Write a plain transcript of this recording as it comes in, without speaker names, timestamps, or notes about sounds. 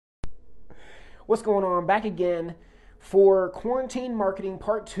What's going on? Back again for Quarantine Marketing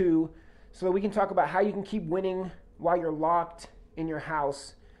Part 2 so that we can talk about how you can keep winning while you're locked in your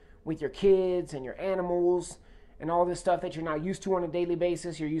house with your kids and your animals and all this stuff that you're not used to on a daily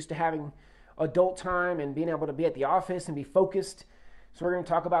basis. You're used to having adult time and being able to be at the office and be focused. So we're going to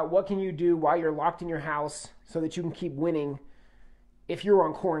talk about what can you do while you're locked in your house so that you can keep winning if you're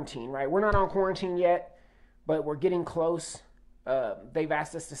on quarantine, right? We're not on quarantine yet, but we're getting close. They've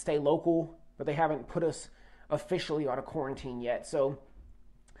asked us to stay local, but they haven't put us officially on a quarantine yet. So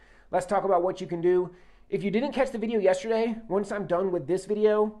let's talk about what you can do. If you didn't catch the video yesterday, once I'm done with this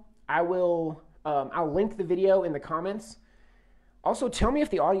video, I'll link the video in the comments. Also, tell me if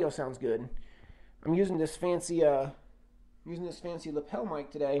the audio sounds good. I'm using this fancy lapel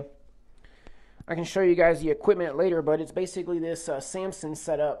mic today. I can show you guys the equipment later, but it's basically this Samson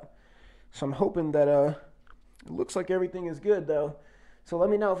setup. So I'm hoping that it looks like everything is good though. So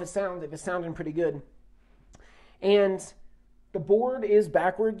let me know if it's sounding pretty good. And the board is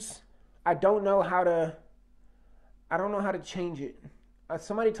backwards. I don't know how to change it.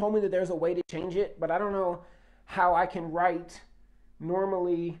 Somebody told me that there's a way to change it, but I don't know how I can write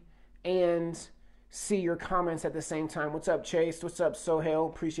normally and see your comments at the same time. What's up, Chase? What's up, Sohail?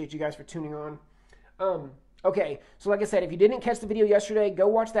 Appreciate you guys for tuning on. Okay, so like I said, if you didn't catch the video yesterday, go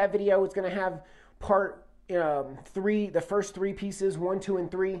watch that video. It's going to have part 3, the first 3 pieces, 1, 2, and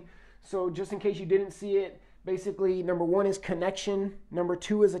 3. So just in case you didn't see it, basically number 1 is connection, number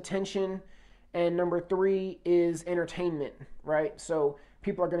 2 is attention, and number 3 is entertainment, right? So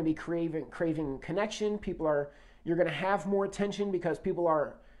people are going to be craving connection. You're going to have more attention because people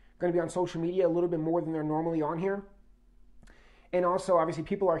are going to be on social media a little bit more than they're normally on here. And also, obviously,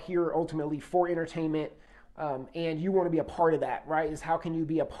 people are here ultimately for entertainment, and you want to be a part of that, right? Is how can you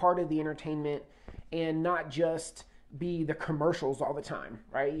be a part of the entertainment and not just be the commercials all the time,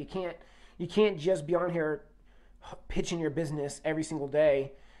 right? You can't just be on here pitching your business every single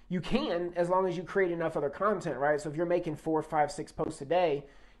day. You can, as long as you create enough other content, right? So if you're making 4, 5, 6 posts a day,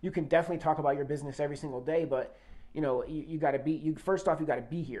 you can definitely talk about your business every single day, but you got to be, first off, you got to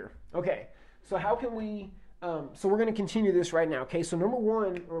be here. Okay, so how can we, so we're going to continue this right now, okay? So number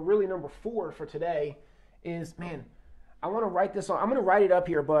 1, or really number 4 for today is, man, I want to write this on. I'm going to write it up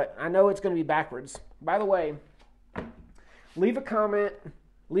here, but I know it's going to be backwards. By the way, leave a comment.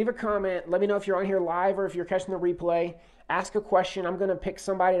 Let me know if you're on here live or if you're catching the replay. Ask a question. I'm going to pick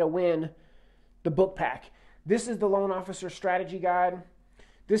somebody to win the book pack. This is the Loan Officer Strategy Guide.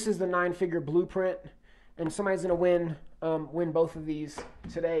 This is the 9-figure blueprint. And somebody's going to win both of these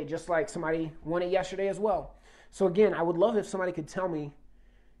today, just like somebody won it yesterday as well. So again, I would love if somebody could tell me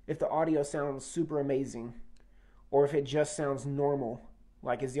if the audio sounds super amazing or if it just sounds normal.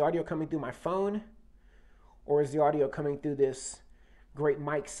 Like, is the audio coming through my phone or is the audio coming through this great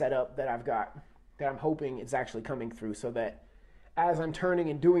mic setup that I've got that I'm hoping it's actually coming through so that as I'm turning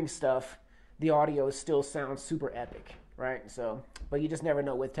and doing stuff, the audio still sounds super epic, right? So, but you just never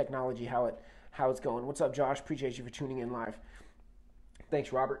know with technology how it's going. What's up, Josh? Appreciate you for tuning in live.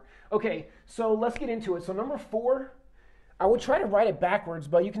 Thanks, Robert. Okay, so let's get into it. So number 4, I would try to write it backwards,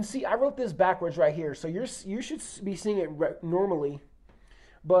 but you can see I wrote this backwards right here. So you should be seeing it normally,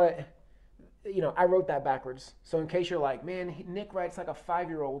 but I wrote that backwards. So in case you're like, man, Nick writes like a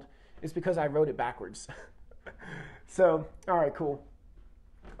 5-year-old, it's because I wrote it backwards. So, all right, cool.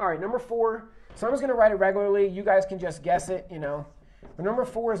 All right, number 4. So I'm just going to write it regularly. You guys can just guess it, But number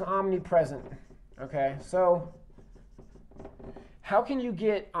 4 is omnipresent. Okay, so how can you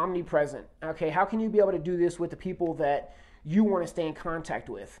get omnipresent? Okay, how can you be able to do this with the people that you want to stay in contact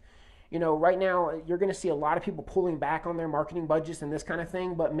with? Right now you're going to see a lot of people pulling back on their marketing budgets and this kind of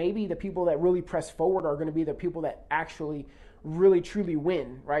thing, but maybe the people that really press forward are going to be the people that actually really truly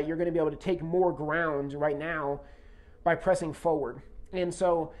win, right? You're going to be able to take more ground right now by pressing forward. And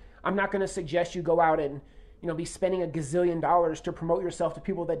so I'm not going to suggest you go out and be spending a gazillion dollars to promote yourself to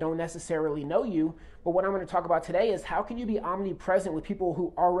people that don't necessarily know you. But what I'm going to talk about today is how can you be omnipresent with people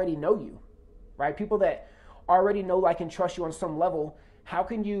who already know you, right? People that already know, like, and trust you on some level. How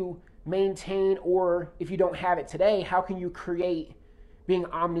can you maintain, or if you don't have it today, how can you create being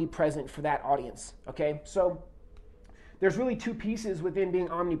omnipresent for that audience? Okay, so there's really 2 pieces within being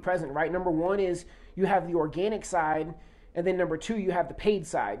omnipresent, right? Number 1 is you have the organic side, and then number 2, you have the paid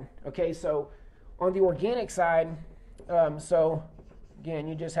side. Okay, so on the organic side, so again,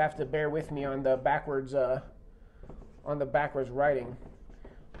 you just have to bear with me on the backwards writing.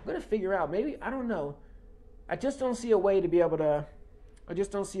 I'm gonna figure out, maybe, I don't know. I just don't see a way to be able to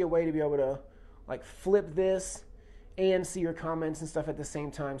like flip this and see your comments and stuff at the same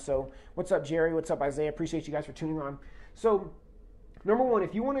time. So what's up, Jerry? What's up, Isaiah? Appreciate you guys for tuning on. So Number one,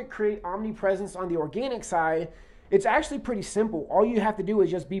 if you want to create omnipresence on the organic side, it's actually pretty simple. All you have to do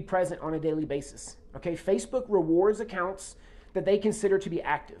is just be present on a daily basis. Okay, Facebook rewards accounts that they consider to be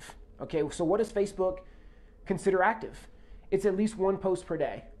active. Okay, so what does Facebook consider active? It's at least one post per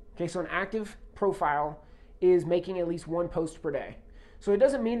day. Okay, so an active profile is making at least one post per day. So it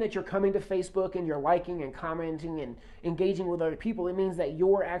doesn't mean that you're coming to Facebook and you're liking and commenting and engaging with other people. It means that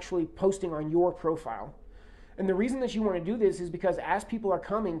you're actually posting on your profile. And the reason that you want to do this is because as people are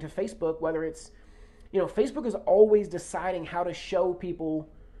coming to Facebook, whether it's, Facebook is always deciding how to show people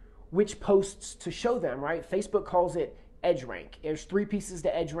which posts to show them, right? Facebook calls it edge rank. There's 3 pieces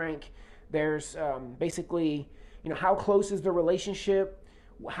to edge rank. There's basically, how close is the relationship,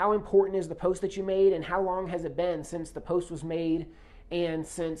 how important is the post that you made, and how long has it been since the post was made, and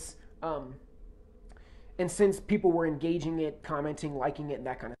since people were engaging it, commenting, liking it, and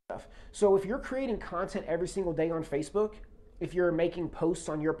that kind of stuff. So if you're creating content every single day on Facebook, if you're making posts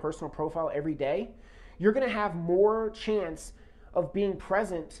on your personal profile every day, you're going to have more chance of being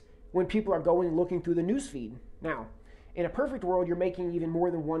present when people are going looking through the newsfeed. Now, in a perfect world, you're making even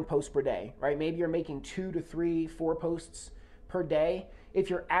more than 1 post per day, right? Maybe you're making 2 to 3, 4 posts per day. If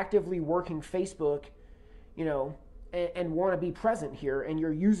you're actively working Facebook, and want to be present here, and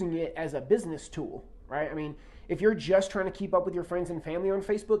you're using it as a business tool, right? I mean, if you're just trying to keep up with your friends and family on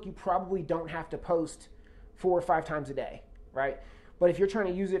Facebook, you probably don't have to post 4 or 5 times a day, right? But if you're trying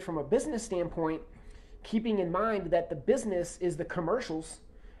to use it from a business standpoint, keeping in mind that the business is the commercials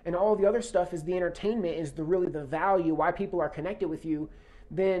and all the other stuff is the entertainment, is really the value, why people are connected with you,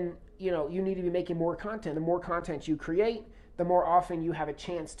 then you need to be making more content. The more content you create, the more often you have a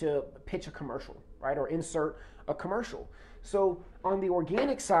chance to pitch a commercial, right? Or insert a commercial. So on the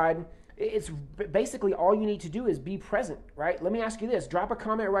organic side, it's basically all you need to do is be present, right? Let me ask you this. Drop a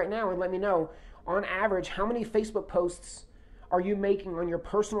comment right now and let me know, on average, how many Facebook posts are you making on your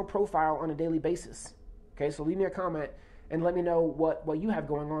personal profile on a daily basis? Okay, so leave me a comment and let me know what you have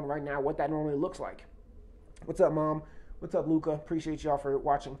going on right now, what that normally looks like. What's up, Mom? What's up, Luca? Appreciate y'all for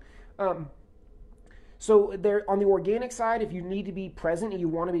watching. So there, on the organic side, if you need to be present and you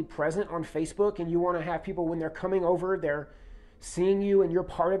want to be present on Facebook and you want to have people, when they're coming over, they're seeing you and you're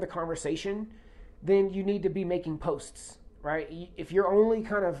part of the conversation, then you need to be making posts, right? If you're only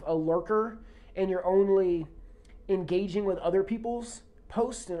kind of a lurker and you're only engaging with other people's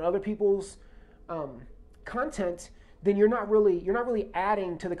posts and other people's content, then you're not really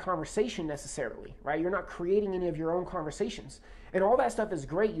adding to the conversation necessarily, right? You're not creating any of your own conversations. And all that stuff is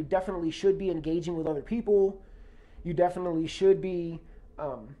great. You definitely should be engaging with other people. You definitely should be,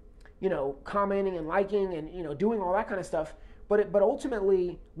 commenting and liking and, doing all that kind of stuff. But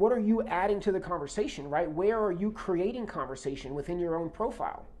ultimately, what are you adding to the conversation, right? Where are you creating conversation within your own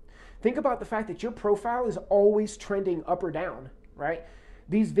profile? Think about the fact that your profile is always trending up or down, right?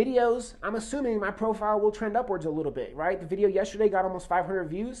 These videos, I'm assuming my profile will trend upwards a little bit, right? The video yesterday got almost 500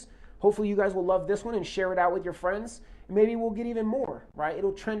 views. Hopefully you guys will love this one and share it out with your friends. Maybe we'll get even more, right?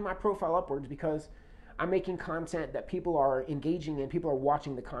 It'll trend my profile upwards because I'm making content that people are engaging in, people are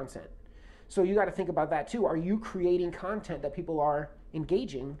watching the content. So you got to think about that too. Are you creating content that people are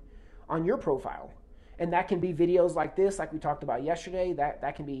engaging on your profile? And that can be videos like this, like we talked about yesterday.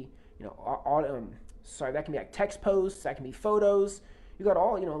 That can be, that can be like text posts, that can be photos. You got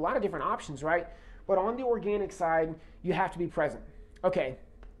all, a lot of different options, right? But on the organic side, you have to be present. Okay,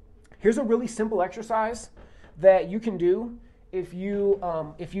 here's a really simple exercise that you can do if you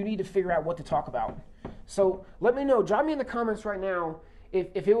need to figure out what to talk about. So let me know, drop me in the comments right now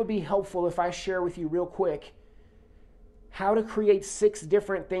if it would be helpful if I share with you real quick how to create 6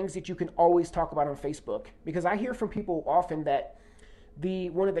 different things that you can always talk about on Facebook. Because I hear from people often that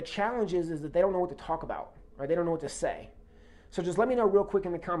one of the challenges is that they don't know what to talk about, or they don't know what to say. So just let me know real quick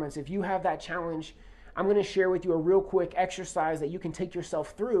in the comments if you have that challenge. I'm going to share with you a real quick exercise that you can take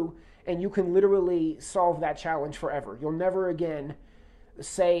yourself through, and you can literally solve that challenge forever. You'll never again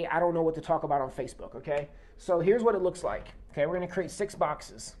say, I don't know what to talk about on Facebook, okay? So here's what it looks like. Okay, we're going to create 6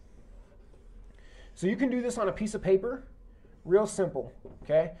 boxes. So you can do this on a piece of paper, real simple,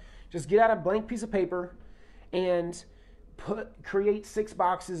 okay? Just get out a blank piece of paper and create 6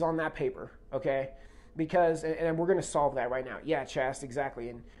 boxes on that paper, okay? Because, and we're going to solve that right now. Yeah, Chast, exactly.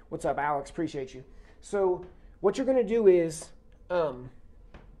 And what's up, Alex? Appreciate you. So what you're going to do is we're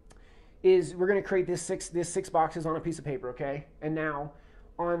going to create this six boxes on a piece of paper, okay? And now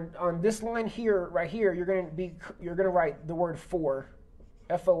on this line here, right here, you're going to write the word for,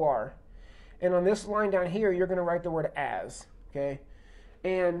 F-O-R. And on this line down here, you're going to write the word as, okay?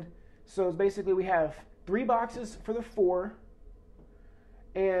 And so it's basically we have 3 boxes for the for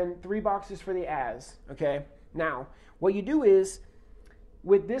and 3 boxes for the as, okay? Now, what you do is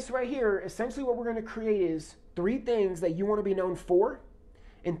with this right here, essentially what we're going to create is 3 things that you want to be known for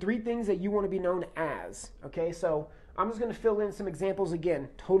and 3 things that you want to be known as. Okay, so I'm just going to fill in some examples again.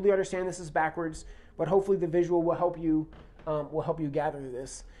 Totally understand this is backwards, but hopefully the visual will help you gather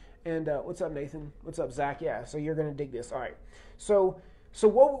this. And what's up, Nathan? What's up, Zach? Yeah, so you're going to dig this. All right. So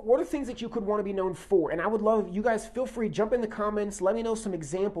what are things that you could want to be known for? And I would love, you guys feel free, jump in the comments, let me know some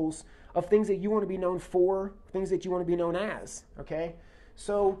examples of things that you want to be known for, things that you want to be known as, okay?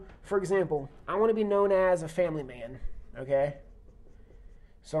 So, for example, I want to be known as a family man, okay?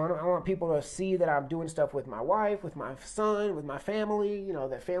 So I want people to see that I'm doing stuff with my wife, with my son, with my family, you know,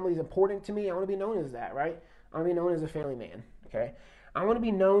 that family is important to me. I want to be known as that, right? I want to be known as a family man, okay? I want to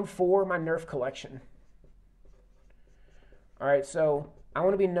be known for my Nerf collection. All right, so I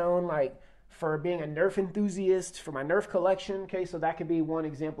want to be known like for being a Nerf enthusiast, for my Nerf collection, okay? So that could be one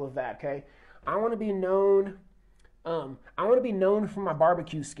example of that, okay? I want to be known for my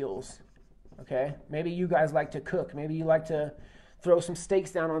barbecue skills, okay? Maybe you guys like to cook. Maybe you like to throw some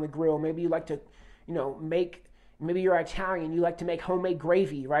steaks down on the grill. Maybe you like to, you know, maybe you're Italian, you like to make homemade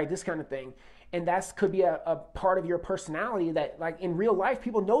gravy, right? This kind of thing. And that could be a part of your personality that, like, in real life,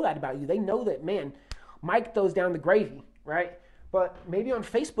 people know that about you. They know that, man, Mike throws down the gravy, right? But maybe on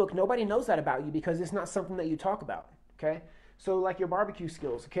Facebook, nobody knows that about you because it's not something that you talk about, okay? So, like your barbecue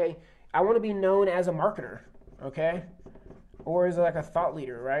skills, okay? I want to be known as a marketer, okay? Or as like a thought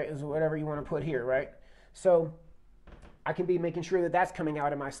leader, right? Is whatever you want to put here, right? So I can be making sure that that's coming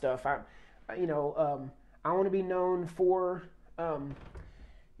out of my stuff. I want to be known for,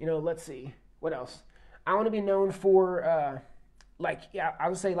 let's see. What else? I want to be known for, I want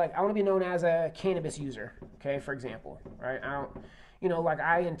to be known as a cannabis user, okay, for example, right?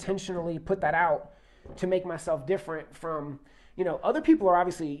 I intentionally put that out to make myself different from, other people are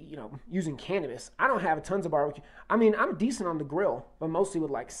obviously, using cannabis. I don't have tons of barbecue. I mean, I'm decent on the grill, but mostly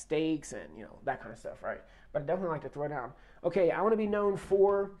with like steaks and, that kind of stuff, right? But I definitely like to throw down. Okay, I want to be known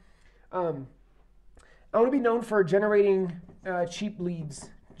for, generating cheap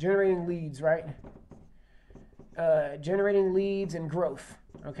leads. Generating leads, right? Generating leads and growth,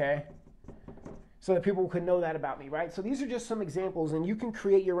 okay? So that people could know that about me, right? So these are just some examples, and you can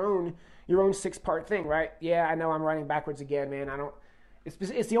create your own 6-part thing, right? Yeah, I know I'm writing backwards again, man.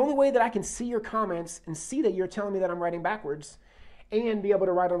 It's the only way that I can see your comments and see that you're telling me that I'm writing backwards and be able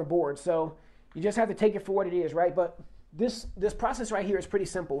to write on the board. So you just have to take it for what it is, right? But this process right here is pretty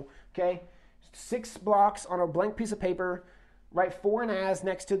simple, okay? 6 blocks on a blank piece of paper. Write for and as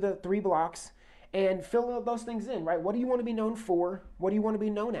next to the 3 blocks and fill those things in, right? What do you want to be known for? What do you want to be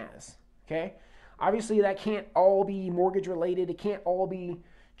known as? Okay? Obviously, that can't all be mortgage related. It can't all be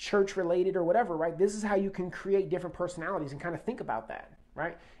church related or whatever, right? This is how you can create different personalities and kind of think about that,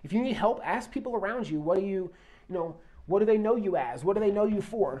 right? If you need help, ask people around you. What do they know you as? What do they know you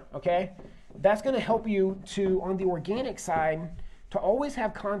for? Okay? That's going to help you to, on the organic side, to always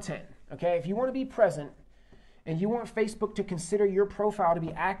have content, okay? If you want to be present, and you want Facebook to consider your profile to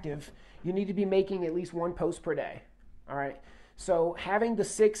be active, you need to be making at least 1 post per day. All right. So having the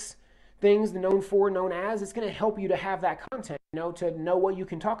 6 things, the known for, known as, it's going to help you to have that content, to know what you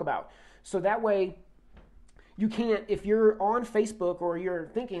can talk about. So that way you can't, if you're on Facebook or you're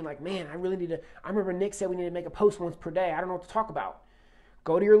thinking like, man, I remember Nick said we need to make a post once per day. I don't know what to talk about.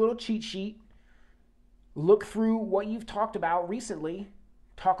 Go to your little cheat sheet, look through what you've talked about recently,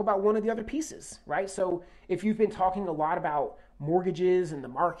 talk about one of the other pieces, right? So if you've been talking a lot about mortgages and the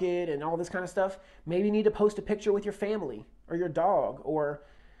market and all this kind of stuff, maybe you need to post a picture with your family or your dog or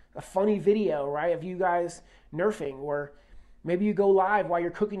a funny video, right, of you guys nerfing, or maybe you go live while you're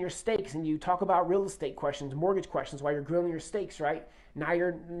cooking your steaks and you talk about real estate questions, mortgage questions while you're grilling your steaks, right? Now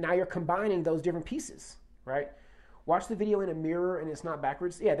you're combining those different pieces, right? Watch the video in a mirror and it's not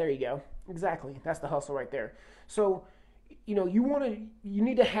backwards. Yeah, there you go. Exactly. That's the hustle right there. So you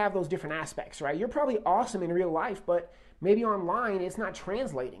need to have those different aspects, right? You're probably awesome in real life, but maybe online it's not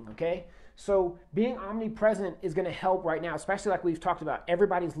translating, okay? So being omnipresent is going to help right now, especially like we've talked about.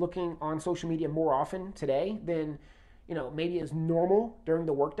 Everybody's looking on social media more often today than, maybe is normal during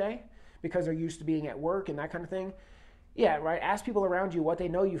the workday because they're used to being at work and that kind of thing. Yeah, right. Ask people around you what they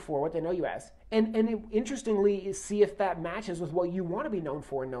know you for, what they know you as. Interestingly, see if that matches with what you want to be known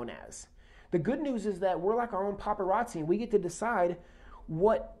for and known as. The good news is that we're like our own paparazzi and we get to decide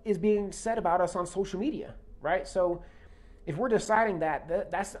what is being said about us on social media, right? So if we're deciding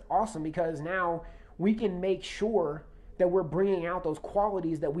that's awesome because now we can make sure that we're bringing out those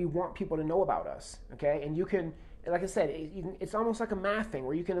qualities that we want people to know about us, okay? And you can, like I said, it's almost like a math thing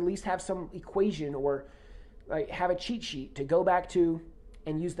where you can at least have some equation or like have a cheat sheet to go back to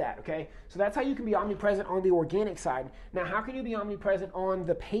and use that, okay? So that's how you can be omnipresent on the organic side. Now, how can you be omnipresent on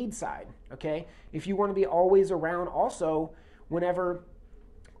the paid side, okay? If you want to be always around also, whenever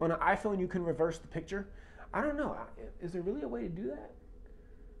on an iPhone you can reverse the picture. I don't know. Is there really a way to do that?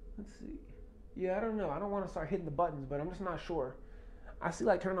 Let's see. Yeah, I don't know. I don't want to start hitting the buttons, but I'm just not sure. I see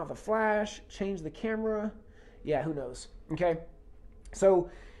like turn off the flash, change the camera. Yeah, who knows? Okay. So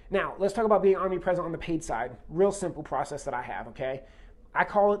now let's talk about being omnipresent on the paid side. Real simple process that I have, okay? I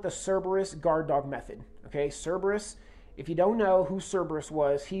call it the Cerberus guard dog method, okay? Cerberus, if you don't know who Cerberus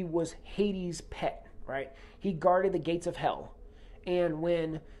was, he was Hades' pet, right? He guarded the gates of hell. And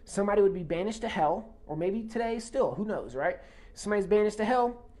when somebody would be banished to hell, or maybe today still, who knows, right? Somebody's banished to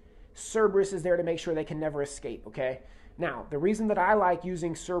hell, Cerberus is there to make sure they can never escape, okay? Now, the reason that I like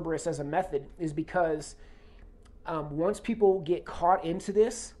using Cerberus as a method is because once people get caught into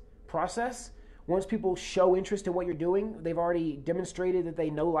this process, once people show interest in what you're doing, they've already demonstrated that they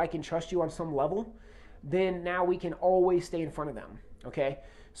know, like, and trust you on some level, then now we can always stay in front of them, okay?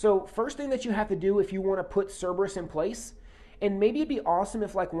 So first thing that you have to do if you want to put Cerberus in place, and maybe it'd be awesome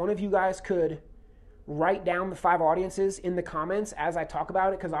if like one of you guys could write down the 5 audiences in the comments as I talk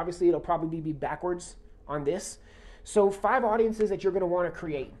about it, because obviously it'll probably be backwards on this. So 5 audiences that you're going to want to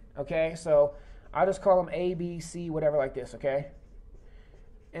create, okay? So I'll just call them A, B, C, whatever like this, okay?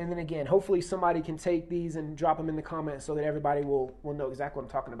 And then again, hopefully somebody can take these and drop them in the comments so that everybody will know exactly what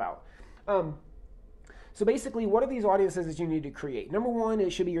I'm talking about. So basically, what are these audiences that you need to create? Number one,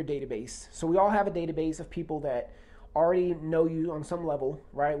 it should be your database. So we all have a database of people that already know you on some level,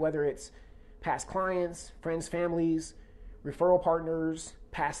 right? Whether it's past clients, friends, families, referral partners,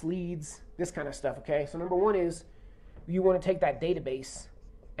 past leads, this kind of stuff, okay? So number one is you want to take that database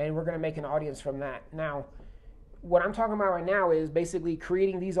and we're going to make an audience from that. Now, what I'm talking about right now is basically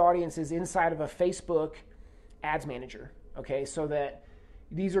creating these audiences inside of a Facebook ads manager, okay? So that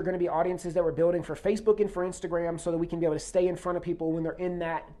these are going to be audiences that we're building for Facebook and for Instagram so that we can be able to stay in front of people when they're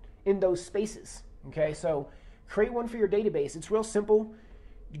in those spaces, okay? So create one for your database. It's real simple.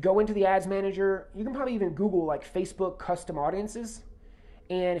 You go into the ads manager. You can probably even Google like Facebook custom audiences.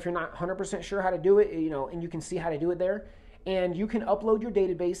 And if you're not 100% sure how to do it, and you can see how to do it there. And you can upload your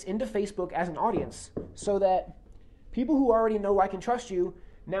database into Facebook as an audience so that people who already know, like, and trust you,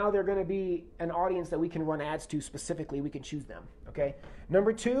 now they're going to be an audience that we can run ads to specifically. We can choose them, okay?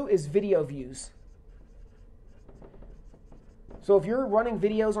 Number 2 is video views. So if you're running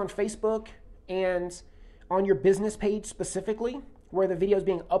videos on Facebook and on your business page specifically, where the video is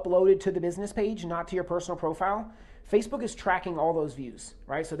being uploaded to the business page, not to your personal profile, Facebook is tracking all those views,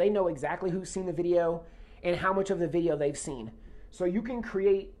 right? So they know exactly who's seen the video and how much of the video they've seen. So you can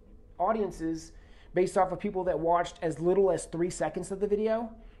create audiences based off of people that watched as little as 3 seconds of the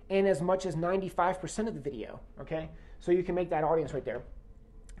video and as much as 95% of the video, okay? So you can make that audience right there.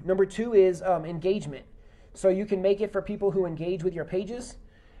 Number 2 is engagement. So you can make it for people who engage with your pages.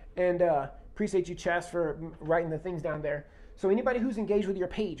 And appreciate you, Chess, for writing the things down there. So anybody who's engaged with your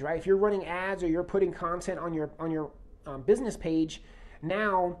page, right? If you're running ads or you're putting content on your business page,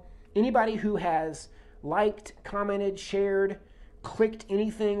 now anybody who has liked, commented, shared, clicked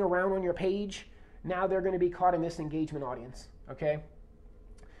anything around on your page, now they're going to be caught in this engagement audience, okay?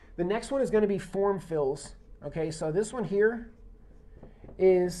 The next one is going to be form fills, okay? So this one here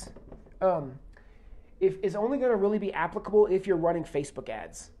is is only going to really be applicable if you're running Facebook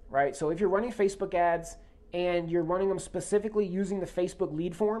ads, right? So if you're running Facebook ads and you're running them specifically using the Facebook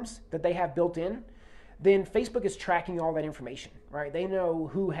lead forms that they have built in, then Facebook is tracking all that information, right? They know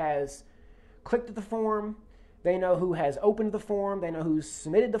who has clicked the form, they know who has opened the form, they know who's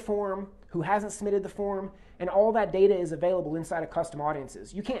submitted the form, who hasn't submitted the form, and all that data is available inside of custom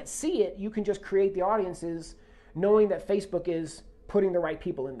audiences. You can't see it, you can just create the audiences knowing that Facebook is putting the right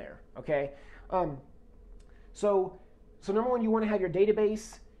people in there, okay? So number one, you want to have your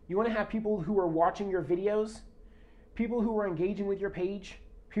database. You want to have people who are watching your videos, people who are engaging with your page,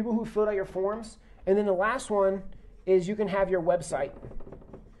 people who filled out your forms. And then the last one is you can have your website.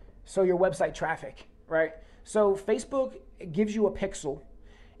 So your website traffic, right? So Facebook gives you a pixel.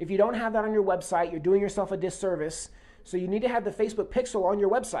 If you don't have that on your website, you're doing yourself a disservice. So you need to have the Facebook pixel on your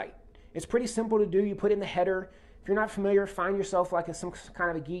website. It's pretty simple to do. You put in the header. If you're not familiar, find yourself like some kind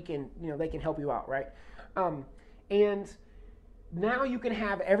of a geek and they can help you out, right? And now you can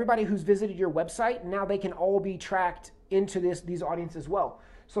have everybody who's visited your website, now they can all be tracked into these audiences as well.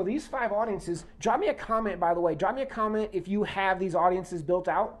 So these 5 audiences, drop me a comment, by the way. Drop me a comment if you have these audiences built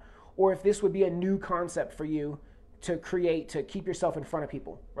out or if this would be a new concept for you to create to keep yourself in front of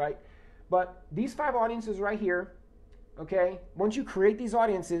people, right? But these 5 audiences right here, okay, once you create these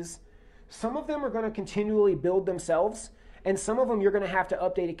audiences, some of them are going to continually build themselves, And some of them you're going to have to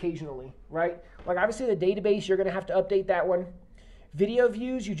update occasionally, right? Like obviously the database, you're going to have to update that one. Video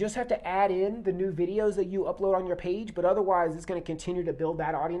views, you just have to add in the new videos that you upload on your page, but otherwise it's going to continue to build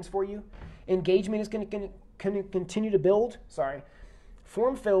that audience for you. Engagement is going to continue to build. Sorry.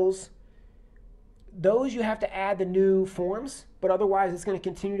 Form fills, those you have to add the new forms, but otherwise it's going to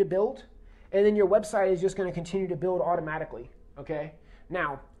continue to build. And then your website is just going to continue to build automatically, okay?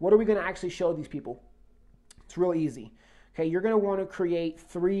 Now, what are we going to actually show these people? It's real easy. Okay, you're going to want to create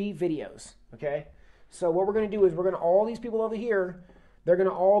 3 videos, okay? So what we're going to do is all these people over here, they're going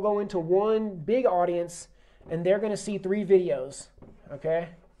to all go into one big audience, and they're going to see 3 videos, okay?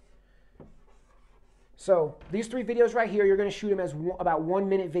 So these 3 videos right here, you're going to shoot them as about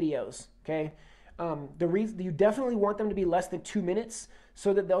 1-minute videos, okay? The reason you definitely want them to be less than 2 minutes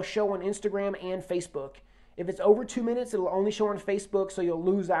so that they'll show on Instagram and Facebook. If it's over 2 minutes, it'll only show on Facebook, so you'll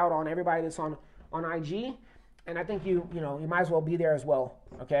lose out on everybody that's on IG. And I think you might as well be there as well,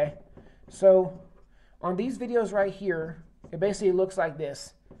 okay? So on these videos right here, it basically looks like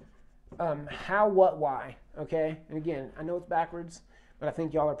this. How, what, why, okay? And again, I know it's backwards, but I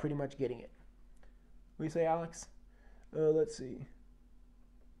think y'all are pretty much getting it. What do you say, Alex? Let's see.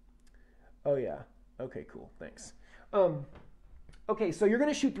 Oh, yeah. Okay, cool. Thanks. Okay, so you're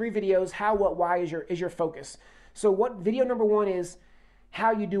going to shoot 3 videos. How, what, why is your focus. So what video number 1 is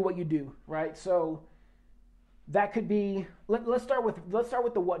how you do what you do, right? So that could be, let's start with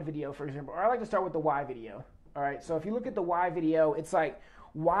the what video, for example. Or I like to start with the why video. All right, so if you look at the why video, it's like,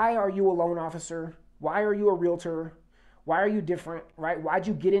 why are you a loan officer? Why are you a realtor? Why are you different, right? Why'd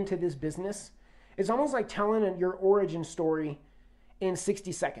you get into this business? It's almost like telling your origin story in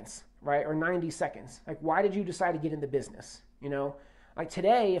 60 seconds, right? Or 90 seconds. Like, why did you decide to get into business? You know, like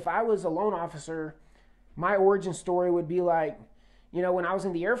today, if I was a loan officer, my origin story would be like, you know, when I was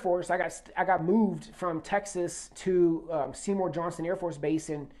in the Air Force, I got moved from Texas to Seymour Johnson Air Force Base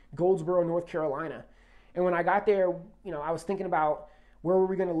in Goldsboro, North Carolina. And when I got there, you know, I was thinking about where were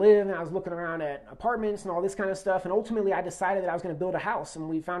we going to live, and I was looking around at apartments and all this kind of stuff. And ultimately, I decided that I was going to build a house, and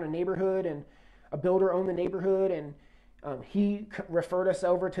we found a neighborhood, and a builder owned the neighborhood, and he referred us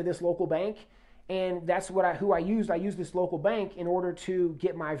over to this local bank. And that's who I used. I used this local bank in order to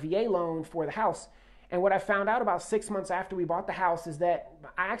get my VA loan for the house. And what I found out about 6 months after we bought the house is that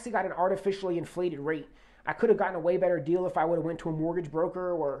I actually got an artificially inflated rate. I could have gotten a way better deal if I would have went to a mortgage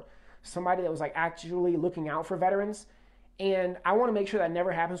broker or somebody that was like actually looking out for veterans. And I want to make sure that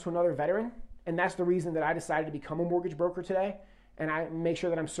never happens to another veteran. And that's the reason that I decided to become a mortgage broker today. And I make sure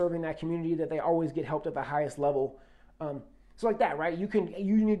that I'm serving that community, that they always get helped at the highest level. So like that, right?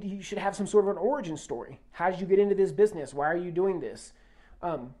 You should have some sort of an origin story. How did you get into this business? Why are you doing this?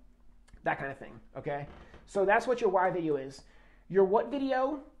 That kind of thing, okay? So that's what your why video is. Your what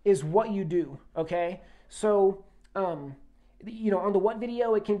video is what you do, okay? So, you know, on the what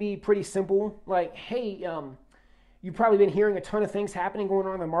video, it can be pretty simple. Like, hey, you've probably been hearing a ton of things happening going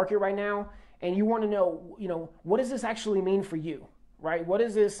on in the market right now, and you want to know, you know, what does this actually mean for you, right? What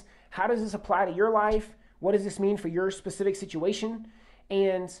is this? How does this apply to your life? What does this mean for your specific situation?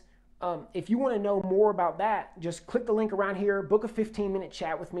 And if you want to know more about that, just click the link around here, book a 15-minute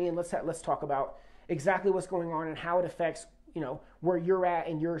chat with me, and let's talk about exactly what's going on and how it affects, you know, where you're at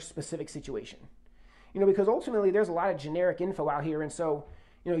in your specific situation. You know, because ultimately there's a lot of generic info out here, and so,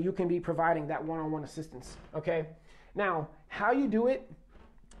 you know, you can be providing that one-on-one assistance, okay? Now, how you do it,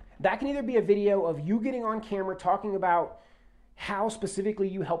 that can either be a video of you getting on camera talking about how specifically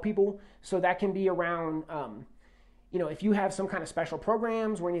you help people. So that can be around, you know, if you have some kind of special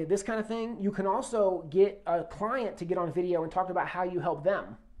programs where you need this kind of thing. You can also get a client to get on video and talk about how you help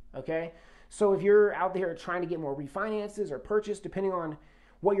them, okay? So if you're out there trying to get more refinances or purchase, depending on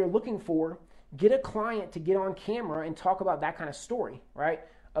what you're looking for, get a client to get on camera and talk about that kind of story, right?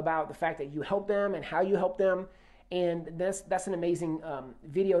 About the fact that you help them and how you help them. And that's an amazing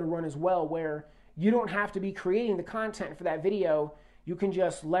video to run as well, where you don't have to be creating the content for that video. You can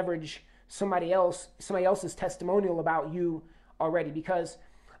just leverage somebody else's testimonial about you already. Because,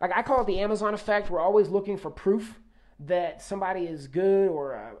 like, I call it the Amazon effect. We're always looking for proof that somebody is good,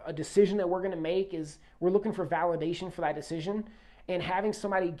 or a decision that we're going to make is, we're looking for validation for that decision. And having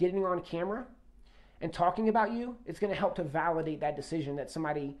somebody getting on camera and talking about you, it's going to help to validate that decision that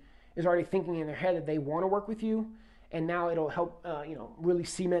somebody is already thinking in their head that they want to work with you. And now it'll help, you know, really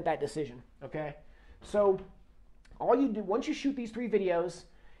cement that decision, okay? So all you do, once you shoot these 3 videos,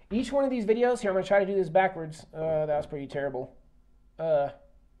 each one of these videos, here, I'm going to try to do this backwards. That was pretty terrible. Let's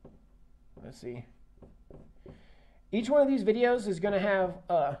see. Each one of these videos is going to have,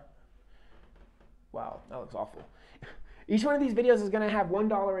 wow, that looks awful. Each one of these videos is going to have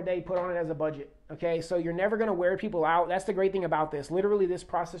 $1 a day put on it as a budget. Okay, so you're never going to wear people out. That's the great thing about this. Literally, this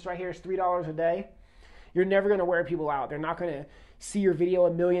process right here is $3 a day. You're never going to wear people out. They're not going to see your video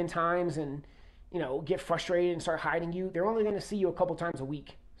a million times and, get frustrated and start hiding you. They're only going to see you a couple times a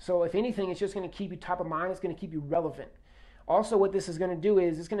week. So if anything, it's just going to keep you top of mind. It's going to keep you relevant. Also, what this is going to do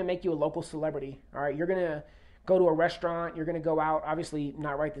is it's going to make you a local celebrity. All right, you're going to go to a restaurant. You're going to go out. Obviously,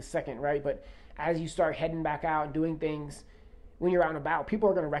 not right this second, right? But as you start heading back out and doing things, when you're out and about, people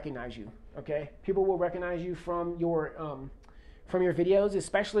are going to recognize you. Okay, people will recognize you from your videos,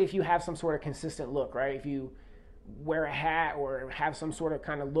 especially if you have some sort of consistent look, right? If you wear a hat or have some sort of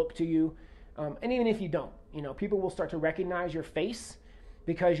kind of look to you, and even if you don't, people will start to recognize your face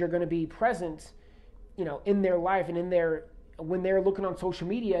because you're going to be present, in their life and when they're looking on social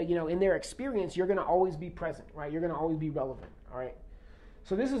media, in their experience, you're going to always be present, right? You're going to always be relevant, all right?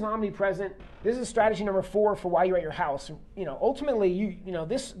 So this is omnipresent. This is strategy number 4 for why you're at your house. Ultimately,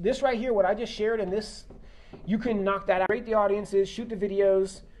 this right here, what I just shared, and this, you can knock that out. Create the audiences, shoot the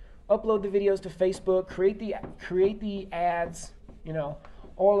videos, upload the videos to Facebook, create the ads,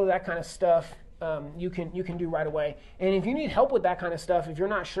 all of that kind of stuff. You can do right away. And if you need help with that kind of stuff, if you're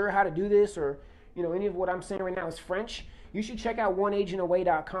not sure how to do this, or any of what I'm saying right now is French, you should check out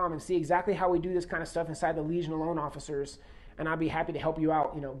oneagentaway.com and see exactly how we do this kind of stuff inside the Legion of Loan Officers. And I'll be happy to help you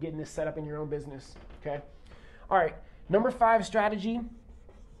out, getting this set up in your own business, okay? All right, number 5 strategy.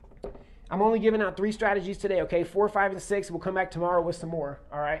 I'm only giving out 3 strategies today, okay? 4, 5, and 6. We'll come back tomorrow with some more,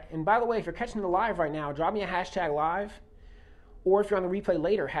 all right? And by the way, if you're catching the live right now, drop me a hashtag live. Or if you're on the replay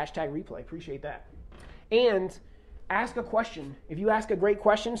later, hashtag replay. Appreciate that. And ask a question. If you ask a great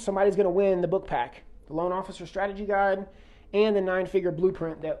question, somebody's going to win the book pack, the Loan Officer Strategy Guide, and the 9-figure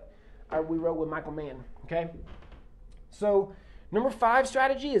blueprint that we wrote with Michael Mann, okay? So number 5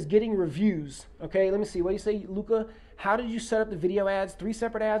 strategy is getting reviews. Okay, let me see. What do you say, Luca? How did you set up the video ads? 3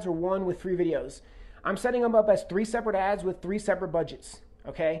 separate ads or 1 with 3 videos? I'm setting them up as 3 separate ads with 3 separate budgets.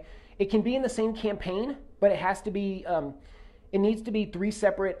 Okay, it can be in the same campaign, but it has to be. It needs to be 3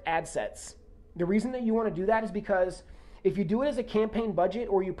 separate ad sets. The reason that you want to do that is because if you do it as a campaign budget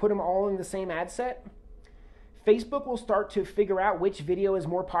or you put them all in the same ad set, Facebook will start to figure out which video is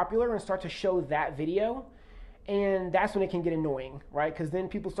more popular and start to show that video. And that's when it can get annoying, right? Because then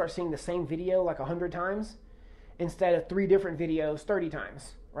people start seeing the same video like 100 times instead of 3 different videos 30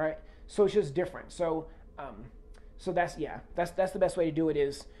 times, right? So it's just different. So that's the best way to do it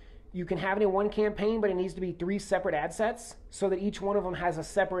is you can have it in one campaign, but it needs to be 3 separate ad sets so that each one of them has a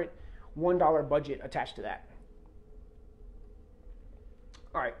separate $1 budget attached to that.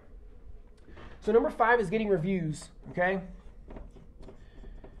 All right. So number 5 is getting reviews, okay?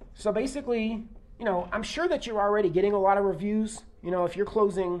 So basically, I'm sure that you're already getting a lot of reviews. If you're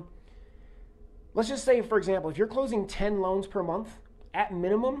closing, let's just say, for example, if you're closing 10 loans per month, at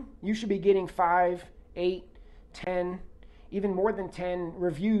minimum, you should be getting 5, 8, 10, even more than 10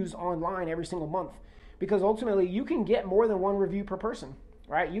 reviews online every single month. Because ultimately, you can get more than 1 review per person,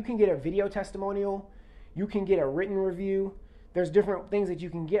 right? You can get a video testimonial. You can get a written review. There's different things that you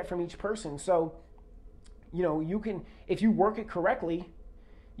can get from each person. So, you can, if you work it correctly,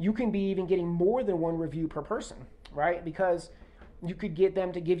 you can be even getting more than 1 review per person, right? Because you could get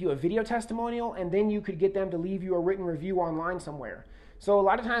them to give you a video testimonial, and then you could get them to leave you a written review online somewhere. So a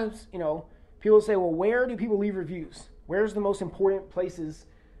lot of times, people say, well, where do people leave reviews? Where's the most important places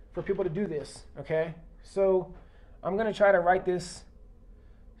for people to do this, okay? So I'm going to try to write this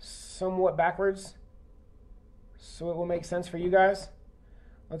somewhat backwards so it will make sense for you guys.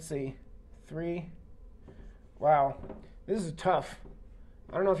 Let's see. 3. Wow. This is tough.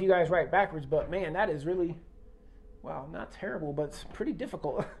 I don't know if you guys write backwards, but man, that is really, wow, not terrible, but it's pretty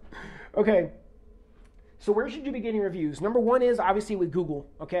difficult. Okay, so where should you be getting reviews? Number 1 is obviously with Google,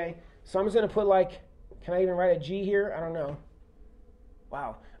 okay? So I'm just going to put can I even write a G here? I don't know.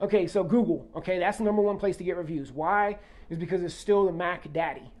 Wow. Okay, so Google, okay, that's the number 1 place to get reviews. Why? Is because it's still the Mac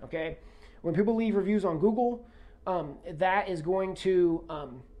daddy, okay? When people leave reviews on Google, that is going to,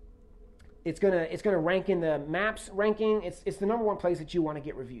 it's gonna rank in the maps ranking. It's the number 1 place that you want to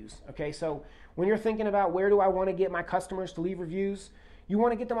get reviews. Okay, so when you're thinking about where do I want to get my customers to leave reviews, you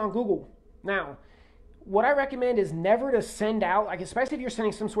want to get them on Google. Now, what I recommend is never to send out, especially if you're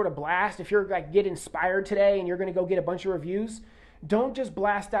sending some sort of blast, if you're get inspired today and you're going to go get a bunch of reviews, don't just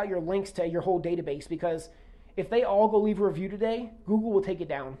blast out your links to your whole database, because if they all go leave a review today, Google will take it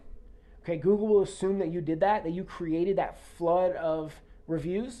down. Okay, Google will assume that you did that you created that flood of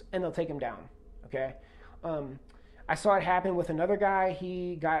reviews, and they'll take them down, okay? I saw it happen with another guy.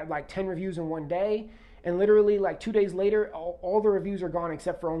 He got 10 reviews in one day, and literally 2 days later, all the reviews are gone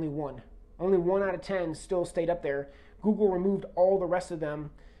except for only 1. Only 1 out of 10 still stayed up there, Google removed all the rest of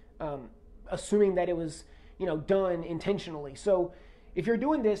them, assuming that it was, done intentionally. So if you're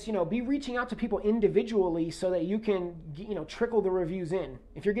doing this, be reaching out to people individually so that you can, trickle the reviews in.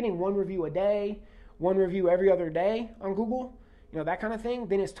 If you're getting one review a day, one review every other day on Google, that kind of thing,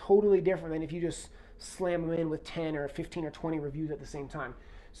 then it's totally different than if you just slam them in with 10 or 15 or 20 reviews at the same time.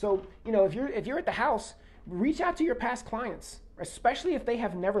 So, if you're at the house, reach out to your past clients, especially if they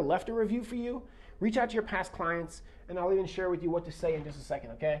have never left a review for you. Reach out to your past clients, and I'll even share with you what to say in just a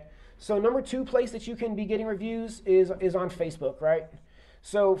second, okay? So number 2 place that you can be getting reviews is on Facebook, right?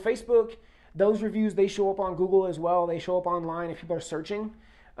 So Facebook, those reviews, they show up on Google as well. They show up online if people are searching.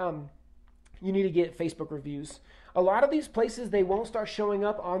 You need to get Facebook reviews. A lot of these places, they won't start showing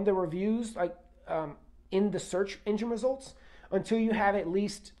up on the reviews, like in the search engine results, until you have at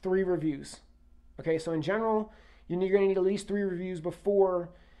least 3 reviews. Okay, so in general, you're going to need at least 3 reviews before,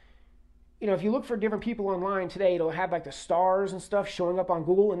 if you look for different people online today, it'll have like the stars and stuff showing up on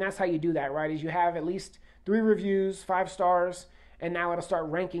Google, and that's how you do that, right? Is you have at least 3 reviews, 5 stars, and now it'll start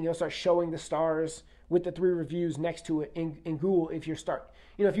ranking. It'll start showing the stars with the 3 reviews next to it in Google. If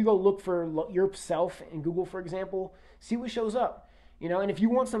you go look for yourself in Google, for example, see what shows up. And if you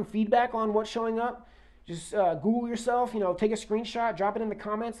want some feedback on what's showing up, just Google yourself, take a screenshot, drop it in the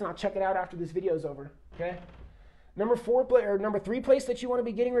comments, and I'll check it out after this video is over, okay? Number 3 place that you want to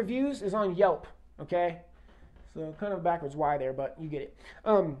be getting reviews is on Yelp, okay? So kind of backwards why there, but you get it.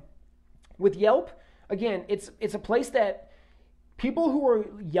 With Yelp, again, it's a place that people who are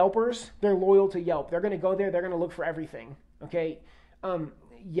Yelpers, they're loyal to Yelp. They're going to go there. They're going to look for everything, okay?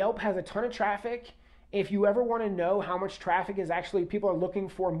 Yelp has a ton of traffic. If you ever want to know how much traffic is actually people are looking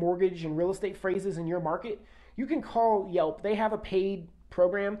for mortgage and real estate phrases in your market, you can call Yelp. They have a paid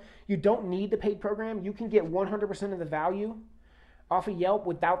program. You don't need the paid program. You can get 100% of the value off of Yelp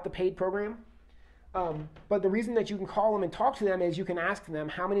without the paid program. But the reason that you can call them and talk to them is you can ask them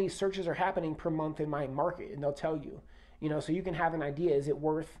how many searches are happening per month in my market, and they'll tell you. So you can have an idea. Is it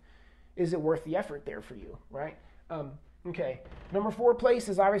worth the effort there for you, right? Okay. Number 4 place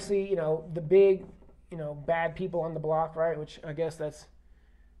is obviously the big bad people on the block, right? Which I guess that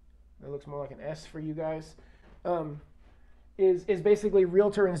looks more like an S for you guys. Is basically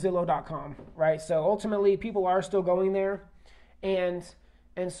Realtor and Zillow.com, right? So ultimately, people are still going there, and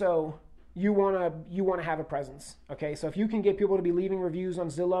so you wanna have a presence, okay? So if you can get people to be leaving reviews on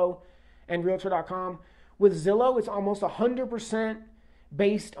Zillow and Realtor.com, with Zillow, it's almost 100%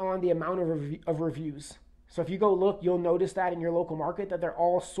 based on the amount of reviews. So if you go look, you'll notice that in your local market that they're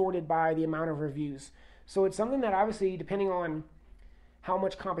all sorted by the amount of reviews. So it's something that obviously, depending on how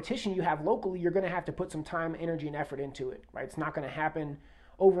much competition you have locally, you're going to have to put some time, energy, and effort into it, right? It's not going to happen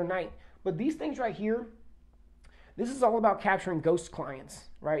overnight. But these things right here, this is all about capturing ghost clients,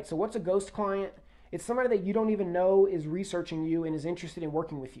 right? So what's a ghost client? It's somebody that you don't even know is researching you and is interested in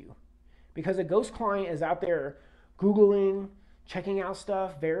working with you. Because a ghost client is out there Googling, checking out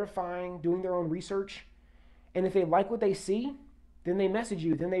stuff, verifying, doing their own research. And if they like what they see, then they message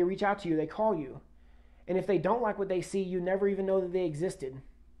you, then they reach out to you, they call you. And if they don't like what they see, you never even know that they existed,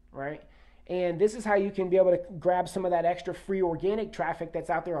 right? And this is how you can be able to grab some of that extra free organic traffic that's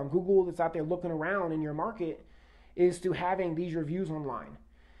out there on Google, that's out there looking around in your market, is through having these reviews online.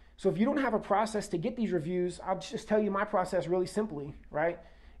 So if you don't have a process to get these reviews, I'll just tell you my process really simply, right?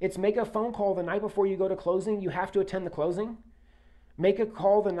 It's make a phone call the night before you go to closing. You have to attend the closing. Make a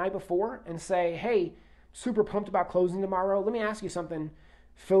call the night before and say, hey, super pumped about closing tomorrow. Let me ask you something,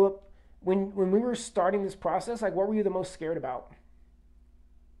 Philip. When we were starting this process, like, what were you the most scared about?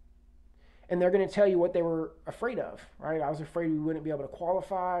 And they're going to tell you what they were afraid of, right? I was afraid we wouldn't be able to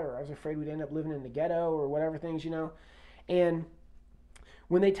qualify, or I was afraid we'd end up living in the ghetto, or whatever things, And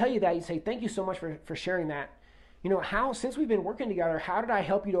when they tell you that, you say, thank you so much for sharing that. Since we've been working together, how did I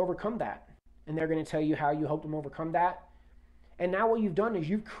help you to overcome that? And they're going to tell you how you helped them overcome that. And now what you've done is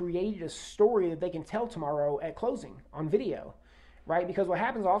you've created a story that they can tell tomorrow at closing on video, right? Because what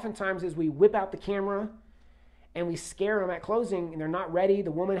happens oftentimes is we whip out the camera and we scare them at closing and they're not ready.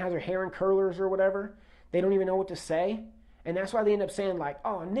 The woman has her hair in curlers or whatever. They don't even know what to say. And that's why they end up saying like,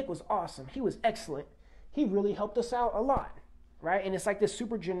 oh, Nick was awesome. He was excellent. He really helped us out a lot, right? And it's like this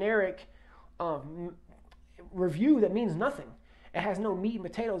super generic review that means nothing. It has no meat and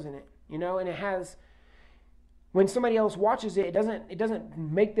potatoes in it, and it has, when somebody else watches it, it doesn't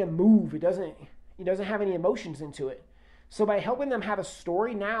make them move. It doesn't have any emotions into it. So by helping them have a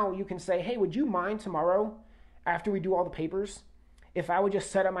story, now you can say, hey, would you mind tomorrow after we do all the papers, if I would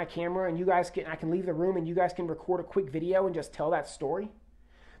just set up my camera and I can leave the room and you guys can record a quick video and just tell that story?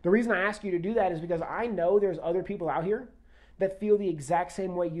 The reason I ask you to do that is because I know there's other people out here that feel the exact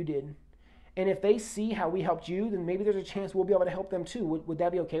same way you did. And if they see how we helped you, then maybe there's a chance we'll be able to help them too. Would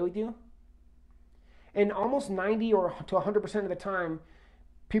that be okay with you? And almost 90 or to 100% of the time,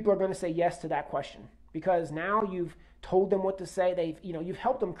 people are going to say yes to that question, because now you've told them what to say. You've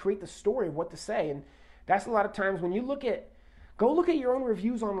helped them create the story of what to say. And that's a lot of times when you go look at your own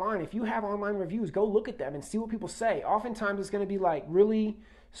reviews online. If you have online reviews, go look at them and see what people say. Oftentimes it's going to be like really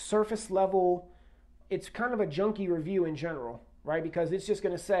surface level. It's kind of a junky review in general, right? Because it's just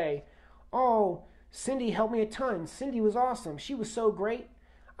going to say, oh, Cindy helped me a ton. Cindy was awesome. She was so great.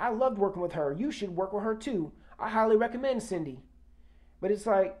 I loved working with her. You should work with her too. I highly recommend Cindy. But it's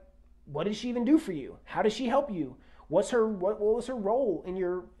like, what did she even do for you? How did she help you? What was her role in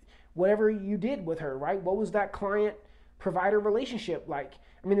your whatever you did with her, right? What was that client provider relationship like?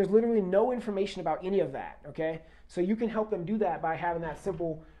 I mean, there's literally no information about any of that, okay? So you can help them do that by having that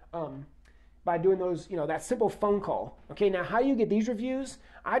simple, by doing those, that simple phone call. Okay, now how you get these reviews?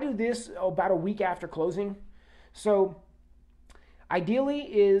 I do this about a week after closing. So ideally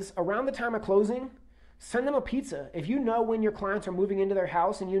is around the time of closing, send them a pizza. If you know when your clients are moving into their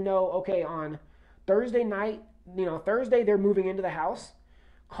house and you know, okay, on Thursday night, Thursday they're moving into the house,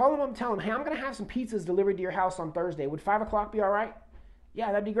 call them up and tell them, hey, I'm going to have some pizzas delivered to your house on Thursday. Would 5 o'clock be all right? Yeah,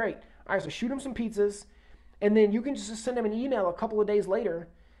 that'd be great. All right, so shoot them some pizzas, and then you can just send them an email a couple of days later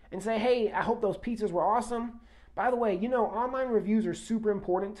and say, hey, I hope those pizzas were awesome. By the way, online reviews are super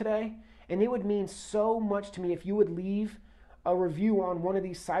important today, and it would mean so much to me if you would leave a review on one of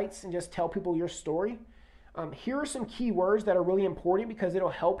these sites and just tell people your story. Here are some key words that are really important because it'll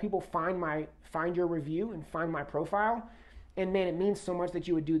help people find your review and find my profile. And man, it means so much that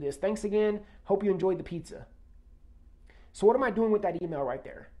you would do this. Thanks again. Hope you enjoyed the pizza. So what am I doing with that email right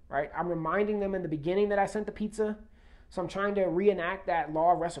there? Right? I'm reminding them in the beginning that I sent the pizza. So I'm trying to reenact that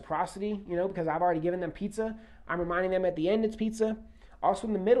law of reciprocity, because I've already given them pizza. I'm reminding them at the end it's pizza. Also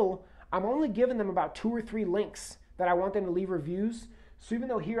in the middle, I'm only giving them about 2 or 3 links that I want them to leave reviews. So even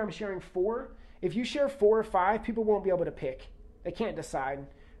though here I'm sharing 4, if you share 4 or 5, people won't be able to pick. They can't decide,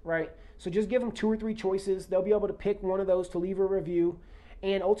 right? So just give them 2 or 3 choices. They'll be able to pick one of those to leave a review.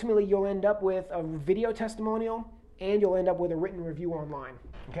 And ultimately, you'll end up with a video testimonial and you'll end up with a written review online,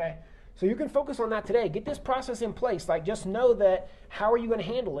 okay? So you can focus on that today. Get this process in place. Like, just know that how are you going to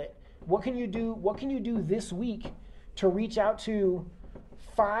handle it? What can you do this week to reach out to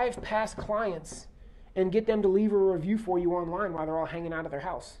 5 past clients and get them to leave a review for you online while they're all hanging out at their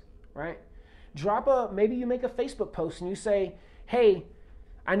house, right? Maybe you make a Facebook post and you say, hey,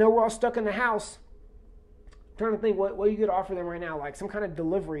 I know we're all stuck in the house. I'm trying to think what you could offer them right now, like some kind of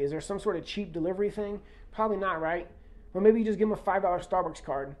delivery. Is there some sort of cheap delivery thing? Probably not, right? Or maybe you just give them a $5 Starbucks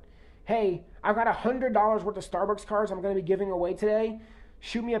card. Hey, I've got $100 worth of Starbucks cards I'm going to be giving away today.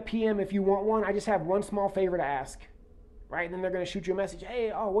 Shoot me a PM if you want one. I just have one small favor to ask, right? And then they're going to shoot you a message. Hey,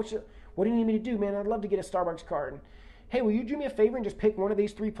 what do you need me to do, man? I'd love to get a Starbucks card. Hey, will you do me a favor and just pick one of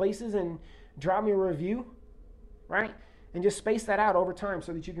these 3 places and drop me a review, right? And just space that out over time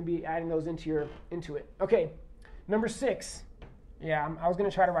so that you can be adding those into it. Okay, number 6. Yeah, I was going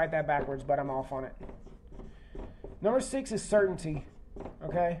to try to write that backwards, but I'm off on it. Number 6 is certainty,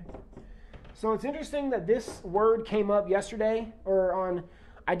 okay? So it's interesting that this word came up yesterday,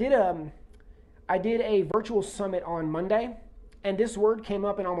 I did a virtual summit on Monday, and this word came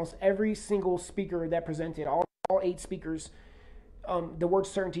up in almost every single speaker that presented, all 8 speakers. The word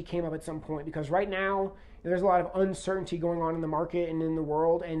certainty came up at some point because right now there's a lot of uncertainty going on in the market and in the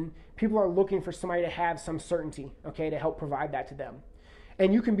world, and people are looking for somebody to have some certainty, okay, to help provide that to them.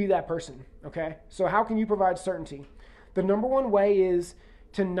 And you can be that person, okay? So how can you provide certainty? The number one way is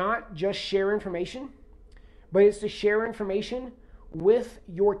to not just share information, but it's to share information with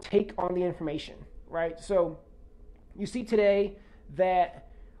your take on the information, right? So you see today that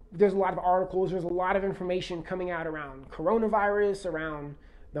there's a lot of articles, there's a lot of information coming out around coronavirus, around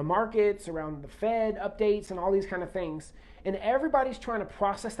the markets, around the Fed updates and all these kind of things. And everybody's trying to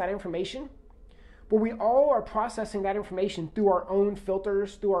process that information, but we all are processing that information through our own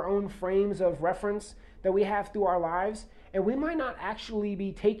filters, through our own frames of reference that we have through our lives. And we might not actually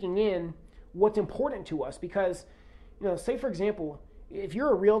be taking in what's important to us because, say for example, if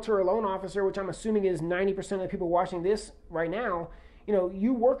you're a realtor or loan officer, which I'm assuming is 90% of the people watching this right now,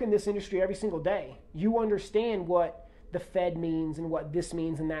 you work in this industry every single day. You understand what the Fed means and what this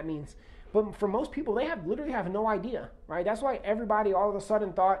means and that means. But for most people, they literally have no idea, right? That's why everybody all of a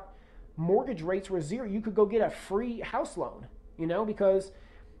sudden thought mortgage rates were 0. You could go get a free house loan, because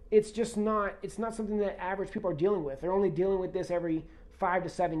it's not something that average people are dealing with. They're only dealing with this every 5 to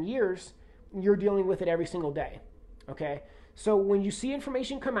 7 years. You're dealing with it every single day, okay? So when you see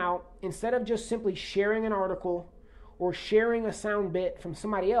information come out, instead of just simply sharing an article or sharing a sound bit from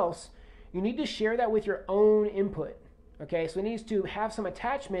somebody else, you need to share that with your own input. Okay, so it needs to have some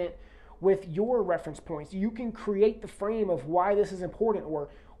attachment with your reference points. You can create the frame of why this is important, or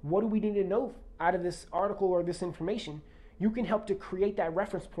what do we need to know out of this article or this information. You can help to create that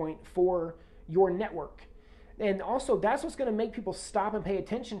reference point for your network. And also, that's what's going to make people stop and pay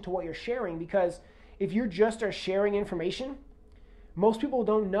attention to what you're sharing, because if you just are sharing information, most people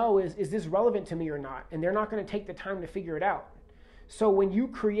don't know, is this relevant to me or not? And they're not going to take the time to figure it out. So when you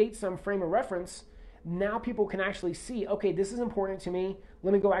create some frame of reference, now people can actually see, okay, this is important to me.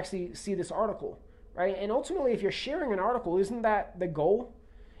 Let me go actually see this article, right? And ultimately, if you're sharing an article, isn't that the goal?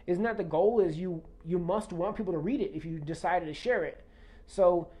 Isn't that the goal? Is you must want people to read it if you decided to share it.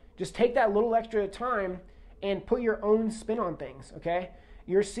 So just take that little extra time and put your own spin on things, okay?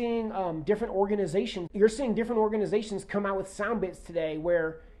 You're seeing different organizations. You're seeing different organizations come out with sound bits today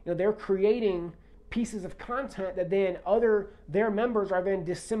where they're creating pieces of content that then their members are then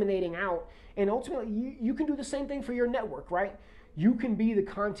disseminating out. And ultimately, you can do the same thing for your network, right? You can be the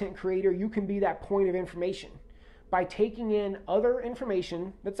content creator. You can be that point of information by taking in other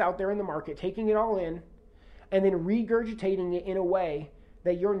information that's out there in the market, taking it all in, and then regurgitating it in a way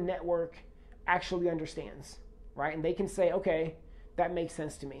that your network actually understands, right? And they can say, okay, that makes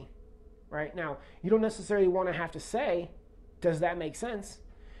sense to me, right? Now, you don't necessarily want to have to say, does that make sense?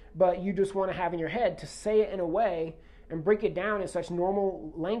 But you just want to have in your head to say it in a way and break it down in such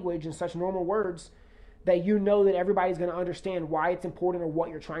normal language and such normal words that you know that everybody's going to understand why it's important or what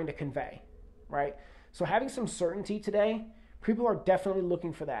you're trying to convey, right? So having some certainty today, people are definitely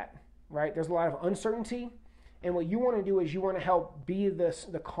looking for that, right? There's a lot of uncertainty, and what you want to do is you want to help be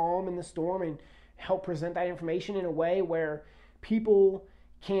the calm in the storm and help present that information in a way where people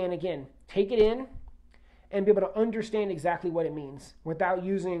can, again, take it in and be able to understand exactly what it means without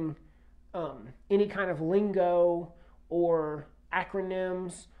using any kind of lingo or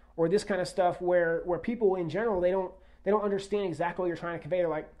acronyms or this kind of stuff where people in general, they don't understand exactly what you're trying to convey. They're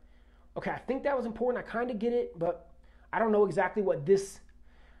like, okay, I think that was important. I kind of get it, but I don't know exactly what this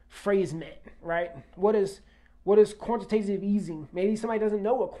phrase meant, right? What is quantitative easing? Maybe somebody doesn't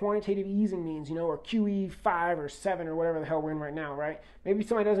know what quantitative easing means, or QE5 or 7 or whatever the hell we're in right now, right? Maybe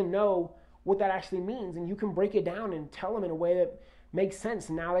somebody doesn't know what that actually means, and you can break it down and tell them in a way that makes sense.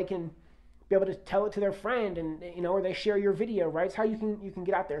 And now they can be able to tell it to their friend, and or they share your video, right? It's how you can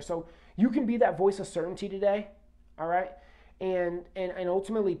get out there. So you can be that voice of certainty today, all right? And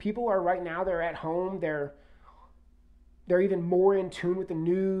ultimately, people are right now, they're at home, they're even more in tune with the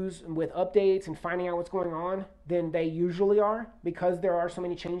news and with updates and finding out what's going on than they usually are, because there are so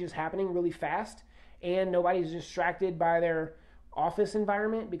many changes happening really fast, and nobody's distracted by their office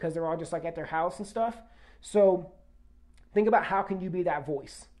environment because they're all just like at their house and stuff. So think about, how can you be that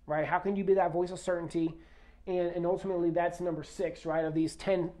voice, right? How can you be that voice of certainty? And ultimately, that's number 6, right, of these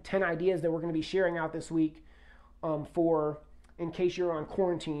 10 ideas that we're going to be sharing out this week for in case you're on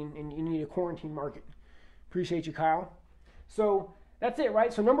quarantine and you need a quarantine market. Appreciate you, Kyle. So that's it,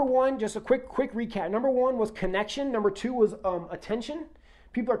 right? So number 1, just a quick recap. Number 1 was connection. Number 2 was attention.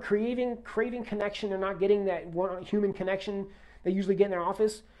 People are craving connection. They're not getting that one human connection they usually get in their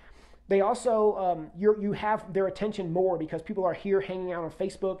office. They also, you have their attention more because people are here hanging out on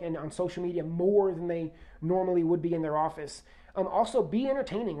Facebook and on social media more than they normally would be in their office. Also, be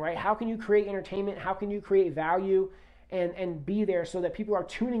entertaining, right? How can you create entertainment? How can you create value and be there so that people are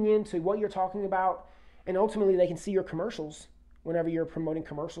tuning in to what you're talking about, and ultimately they can see your commercials whenever you're promoting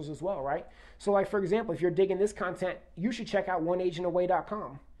commercials as well, right? So like, for example, if you're digging this content, you should check out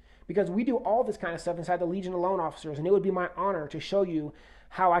oneagentaway.com, because we do all this kind of stuff inside the Legion of Loan Officers, and it would be my honor to show you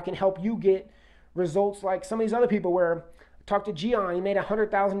how I can help you get results like some of these other people, where I talked to Gian, he made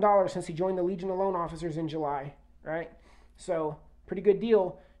 $100,000 since he joined the Legion of Loan Officers in July, right? So pretty good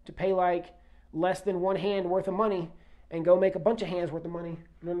deal to pay like less than one hand worth of money and go make a bunch of hands worth of money.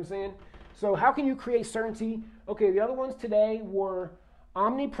 You know what I'm saying? So how can you create certainty? Okay, the other ones today were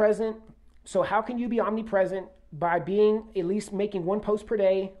omnipresent. So how can you be omnipresent? By being at least making 1 post per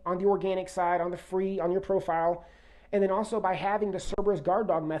day on the organic side, on the free, on your profile, and then also by having the Cerberus guard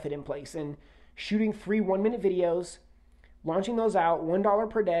dog method in place and shooting 3 1-minute videos, launching those out $1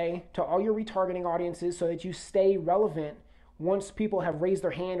 per day to all your retargeting audiences so that you stay relevant. Once people have raised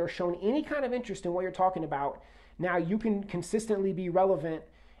their hand or shown any kind of interest in what you're talking about, now you can consistently be relevant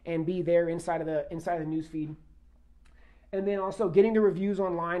and be there inside of the newsfeed. And then also getting the reviews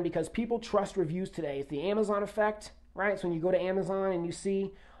online, because people trust reviews today. It's the Amazon effect, right? So when you go to Amazon and you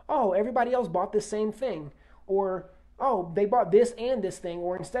see, oh, everybody else bought the same thing, or oh, they bought this and this thing,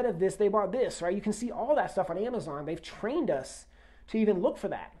 or instead of this, they bought this, right? You can see all that stuff on Amazon. They've trained us to even look for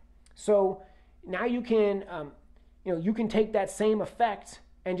that. So now you can, you can take that same effect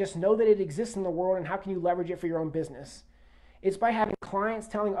and just know that it exists in the world and how can you leverage it for your own business. It's by having clients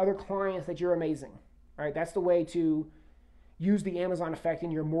telling other clients that you're amazing. All right, that's the way to use the Amazon effect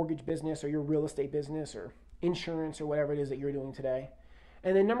in your mortgage business or your real estate business or insurance or whatever it is that you're doing today.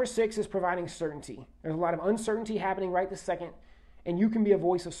 And then number 6 is providing certainty. There's a lot of uncertainty happening right this second, and you can be a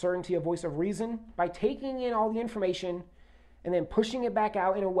voice of certainty, a voice of reason by taking in all the information and then pushing it back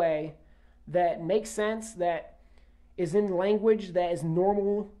out in a way that makes sense, that is in language that is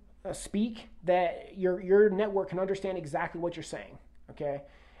normal speak, that your network can understand exactly what you're saying, okay?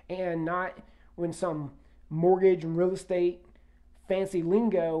 And not when some mortgage and real estate fancy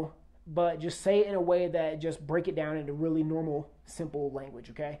lingo, but just say it in a way that just break it down into really normal, simple language,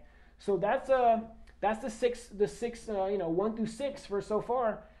 okay? So that's the six 1 through 6 for so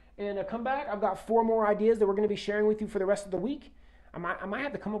far. And come back, I've got 4 more ideas that we're going to be sharing with you for the rest of the week. I might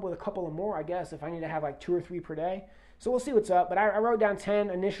have to come up with a couple of more, I guess, if I need to have like 2 or 3 per day. So we'll see what's up. But I wrote down 10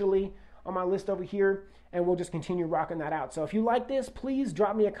 initially on my list over here, and we'll just continue rocking that out. So if you like this, please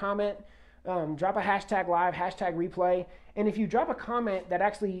drop me a comment. Drop a hashtag live, hashtag replay. And if you drop a comment that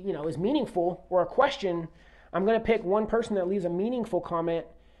actually, is meaningful or a question, I'm going to pick one person that leaves a meaningful comment,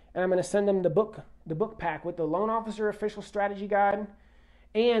 and I'm going to send them the book pack with the Loan Officer Official Strategy Guide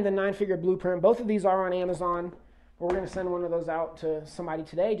and the 9-Figure Blueprint. Both of these are on Amazon. We're going to send one of those out to somebody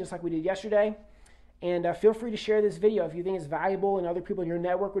today, just like we did yesterday. And feel free to share this video if you think it's valuable and other people in your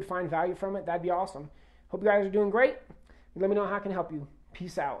network would find value from it. That'd be awesome. Hope you guys are doing great. Let me know how I can help you.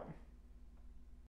 Peace out.